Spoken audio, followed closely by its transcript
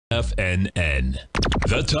TFNN,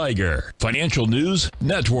 the Tiger Financial News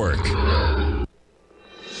Network.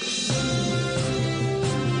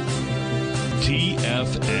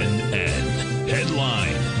 TFNN,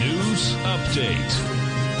 headline news update.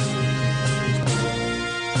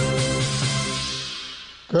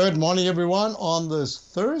 Good morning, everyone. On this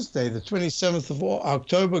Thursday, the 27th of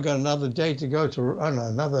October, got another day to go to,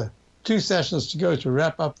 another 2 sessions to go to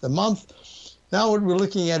wrap up the month. Now what we're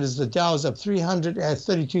looking at is the Dow is up 300 at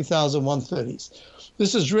 32,130s.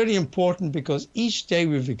 This is really important because each day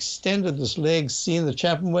we've extended this leg, seeing the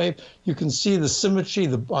Chapman wave. You can see the symmetry,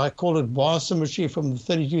 I call it bar symmetry, from the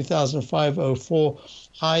 32,504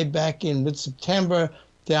 high back in mid-September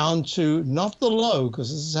down to not the low, because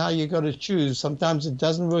this is how you got to choose. Sometimes it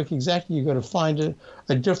doesn't work exactly. You've got to find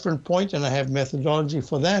a different point, and I have methodology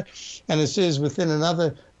for that. And it says within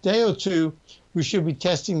another day or two, we should be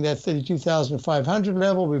testing that 32,500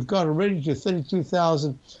 level. We've got already to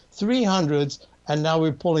 32,300s, and now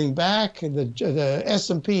we're pulling back. The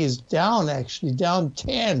S&P is down, actually, down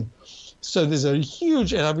 10. So there's a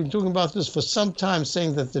huge, and I've been talking about this for some time,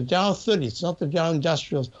 saying that the Dow 30, it's not the Dow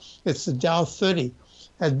Industrials, it's the Dow 30,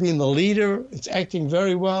 has been the leader. It's acting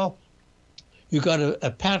very well. You've got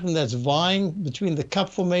a pattern that's vying between the cup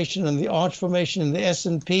formation and the arch formation in the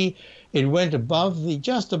S&P. It went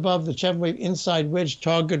just above the Chapman wave inside wedge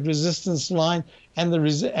target resistance line and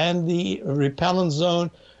the repellent zone.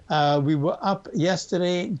 We were up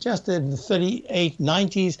yesterday just at the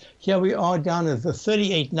 38.90s. Here we are down at the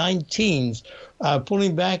 38.19s,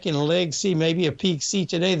 pulling back in a leg C, maybe a peak C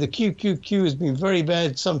today. The QQQ has been very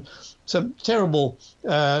bad. Some terrible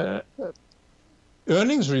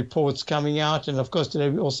earnings reports coming out. And, of course, today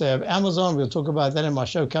we also have Amazon. We'll talk about that in my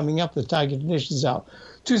show coming up. The target conditions out.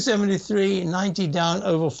 273.90 down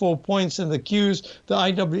over 4 points in the Qs. The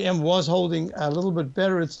IWM was holding a little bit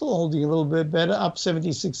better. It's still holding a little bit better, up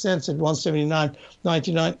 76 cents at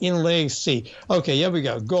 179.99 in leg C. Okay, here we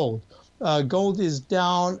go. Gold. Gold is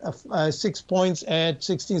down 6 points at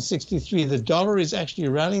 1663. The dollar is actually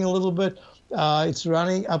running a little bit. It's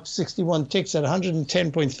running up 61 ticks at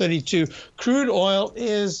 110.32. Crude oil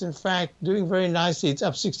is, in fact, doing very nicely. It's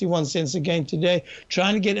up 61 cents again today,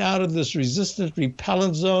 trying to get out of this resistant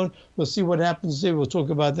repellent zone. We'll see what happens there. We'll talk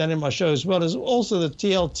about that in my show, as well as also the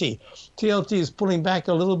TLT. TLT is pulling back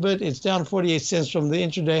a little bit. It's down 48 cents from the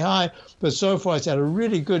intraday high, but so far it's had a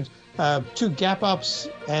really good 2 gap ups,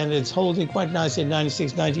 and it's holding quite nicely at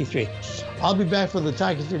 96.93. I'll be back for the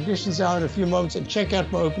Target Conditions Hour in a few moments, and check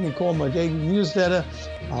out my opening call, my daily newsletter.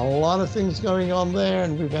 A lot of things going on there,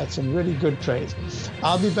 and we've had some really good trades.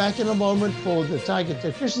 I'll be back in a moment for the Target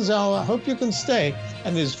Conditions Hour. I hope you can stay,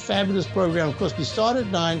 and there's a fabulous program. Of course, we start at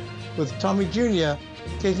 9 with Tommy Jr.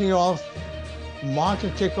 kicking off.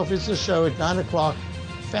 Market Kickoff is the show at 9 o'clock.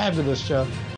 Fabulous show.